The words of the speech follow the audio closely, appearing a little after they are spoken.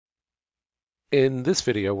In this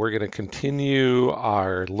video, we're going to continue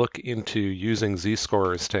our look into using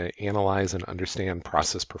z-scores to analyze and understand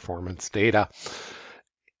process performance data.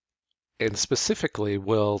 And specifically,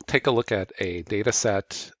 we'll take a look at a data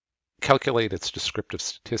set, calculate its descriptive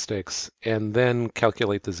statistics, and then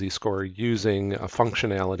calculate the z-score using a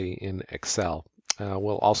functionality in Excel.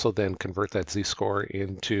 We'll also then convert that z-score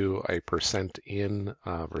into a percent in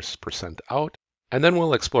versus percent out. And then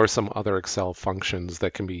we'll explore some other Excel functions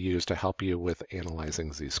that can be used to help you with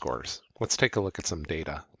analyzing z-scores. Let's take a look at some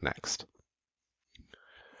data next.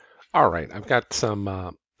 All right, I've got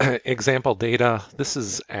some example data. This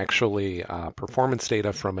is actually performance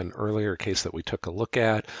data from an earlier case that we took a look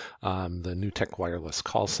at, the NewTek Wireless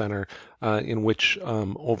Call Center, in which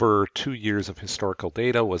over 2 years of historical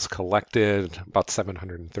data was collected, about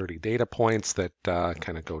 730 data points that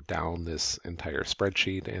kind of go down this entire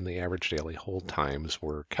spreadsheet, and the average daily hold times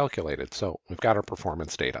were calculated. So we've got our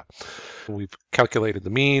performance data. We've calculated the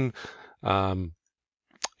mean.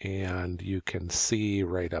 And you can see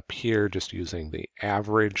right up here, just using the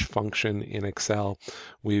average function in Excel,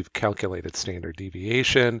 we've calculated standard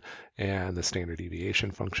deviation and the standard deviation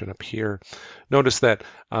function up here. Notice that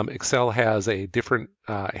Excel has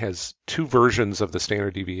has two versions of the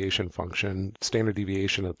standard deviation function: standard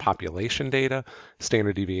deviation of population data,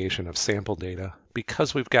 standard deviation of sample data.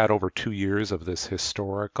 Because we've got over 2 years of this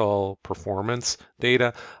historical performance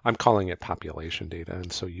data, I'm calling it population data,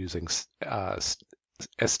 and so using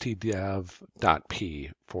stdev.p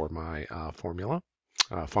for my formula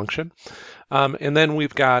function. And then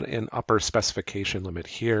we've got an upper specification limit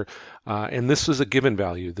here. And this was a given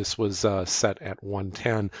value. This was set at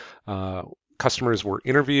 110. Customers were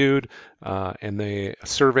interviewed and they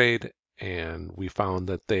surveyed, and we found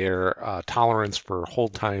that their tolerance for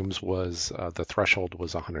hold times was, the threshold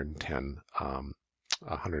was 110,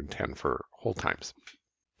 110 for hold times.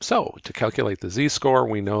 So to calculate the z-score,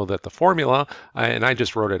 we know that the formula, and I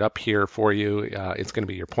just wrote it up here for you, it's going to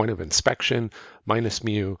be your point of inspection minus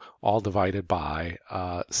mu, all divided by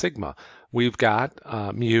sigma. We've got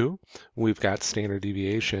mu, we've got standard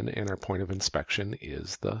deviation, and our point of inspection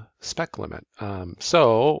is the spec limit.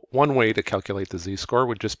 So one way to calculate the z-score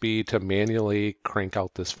would just be to manually crank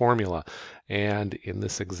out this formula. And in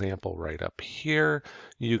this example right up here,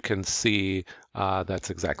 you can see that's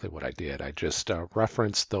exactly what I did. I just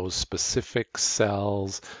referenced those specific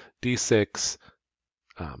cells, D6,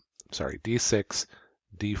 D6,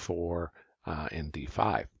 D4, and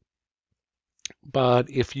D5. But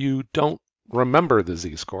if you don't remember the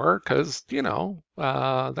z-score, because,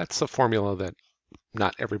 that's a formula that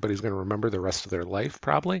not everybody's going to remember the rest of their life,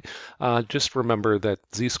 probably. Just remember that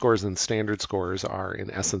z-scores and standard scores are in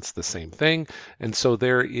essence the same thing. And so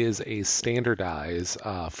there is a standardize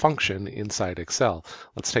function inside Excel.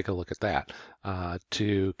 Let's take a look at that.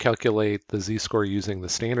 To calculate the z-score using the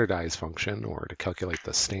standardize function, or to calculate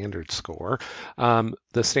the standard score,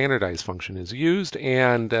 the standardize function is used.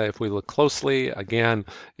 And if we look closely, again,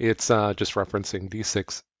 it's just referencing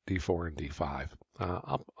D6, D4, and D5.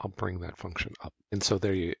 I'll bring that function up. And so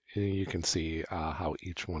there you can see how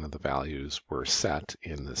each one of the values were set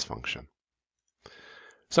in this function.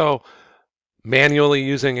 So manually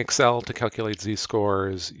using Excel to calculate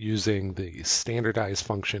z-scores, using the standardized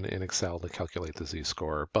function in Excel to calculate the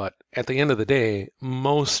z-score. But at the end of the day,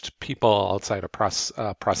 most people outside of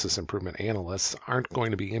process improvement analysts aren't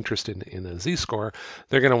going to be interested in a z-score.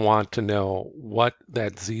 They're going to want to know what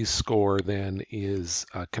that z-score then is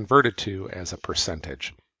converted to as a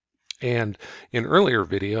percentage. And in earlier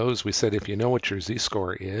videos, we said if you know what your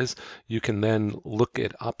z-score is, you can then look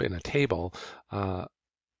it up in a table.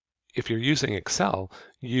 If you're using Excel,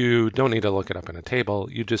 you don't need to look it up in a table.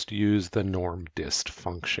 You just use the normdist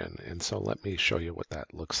function. And so let me show you what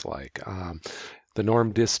that looks like. The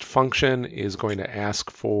normdist function is going to ask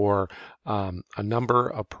for a number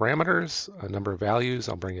of parameters, a number of values.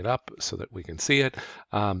 I'll bring it up so that we can see it.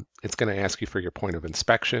 It's going to ask you for your point of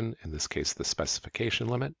inspection, in this case, the specification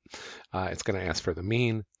limit. It's going to ask for the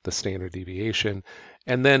mean, the standard deviation,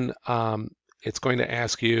 and then it's going to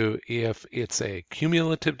ask you if it's a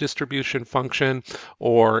cumulative distribution function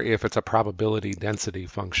or if it's a probability density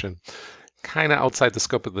function. Kind of outside the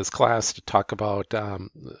scope of this class to talk about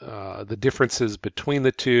the differences between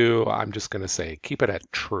the two. I'm just going to say keep it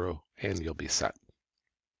at true and you'll be set.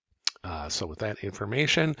 So with that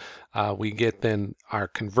information, we get then our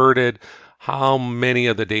converted, how many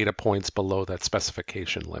of the data points below that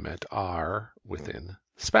specification limit are within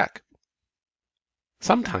spec.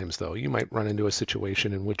 Sometimes, though, you might run into a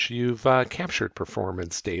situation in which you've captured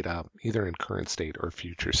performance data, either in current state or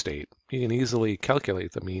future state. You can easily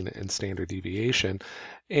calculate the mean and standard deviation,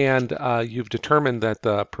 and you've determined that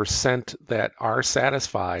the percent that are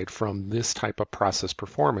satisfied from this type of process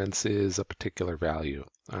performance is a particular value.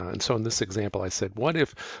 And so in this example, I said, what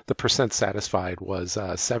if the percent satisfied was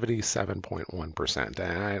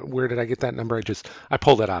 77.1%? Where did I get that number? I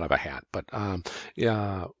pulled it out of a hat. But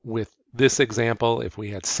with this example, if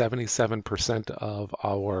we had 77% of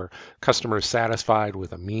our customers satisfied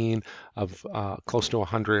with a mean of close to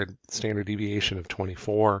 100, standard deviation of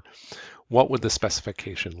 24, what would the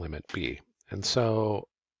specification limit be? And so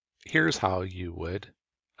here's how you would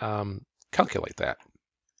calculate that.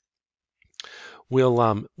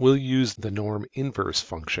 We'll use the norm inverse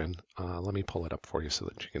function. Let me pull it up for you so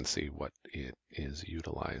that you can see what it is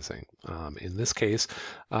utilizing. In this case,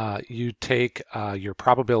 you take your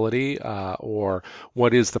probability or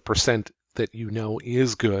what is the percent that you know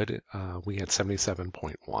is good. We had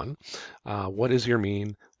 77.1. What is your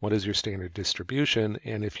mean? What is your standard distribution?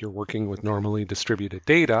 And if you're working with normally distributed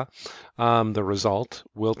data, the result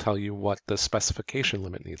will tell you what the specification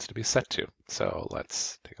limit needs to be set to. So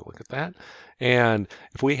let's take a look at that. And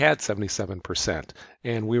if we had 77%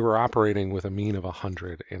 and we were operating with a mean of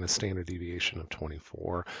 100 and a standard deviation of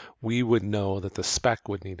 24, we would know that the spec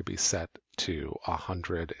would need to be set to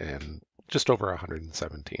 100 and just over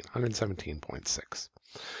 117, 117.6.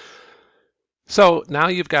 So now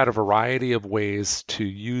you've got a variety of ways to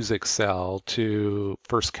use Excel to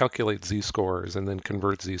first calculate z-scores and then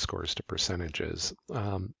convert z-scores to percentages.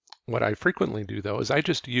 What I frequently do, though, is I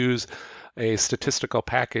just use a statistical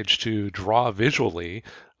package to draw visually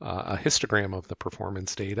a histogram of the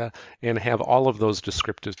performance data and have all of those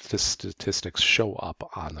descriptive statistics show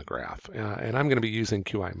up on the graph. And I'm going to be using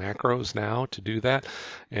QI macros now to do that.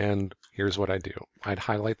 And here's what I do. I'd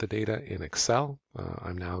highlight the data in Excel.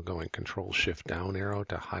 I'm now going Control-Shift down arrow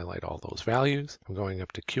to highlight all those values. I'm going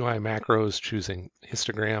up to QI macros, choosing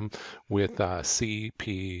histogram with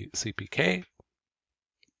CPK.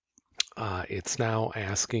 It's now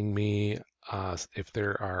asking me if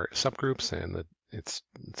there are subgroups, and its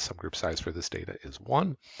subgroup size for this data is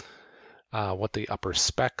 1. What the upper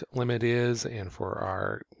spec limit is, and for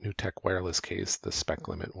our NewTek Wireless case, the spec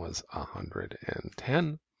limit was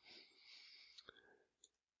 110.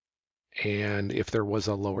 And if there was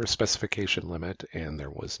a lower specification limit, and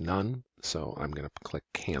there was none, so I'm going to click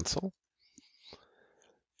Cancel.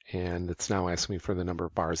 And it's now asking me for the number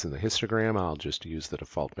of bars in the histogram. I'll just use the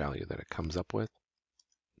default value that it comes up with.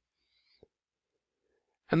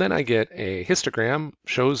 And then I get a histogram,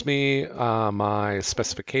 shows me my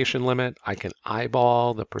specification limit. I can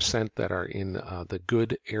eyeball the percent that are in the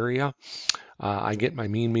good area. I get my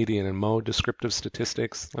mean, median, and mode descriptive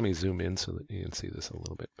statistics. Let me zoom in so that you can see this a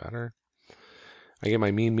little bit better. I get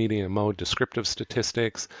my mean, median, and mode descriptive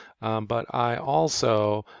statistics, but I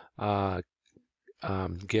also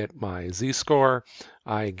get my z-score.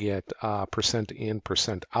 I get percent in,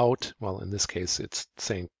 percent out. Well, in this case, it's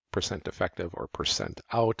saying percent effective or percent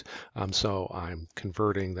out. So I'm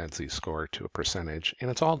converting that z-score to a percentage,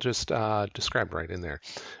 and it's all just described right in there.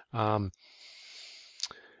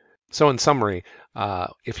 So in summary,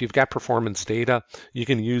 if you've got performance data, you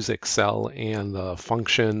can use Excel and the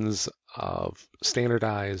functions of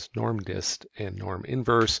standardize, norm dist, and norm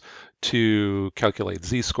inverse to calculate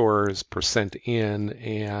z-scores, percent in,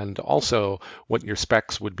 and also what your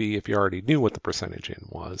specs would be if you already knew what the percentage in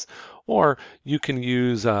was. Or you can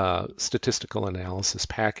use a statistical analysis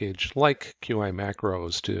package like QI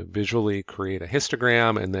macros to visually create a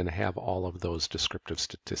histogram and then have all of those descriptive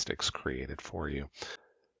statistics created for you.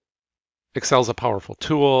 Excel is a powerful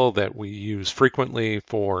tool that we use frequently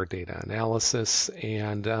for data analysis,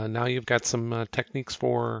 and now you've got some techniques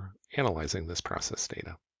for analyzing this process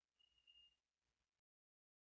data.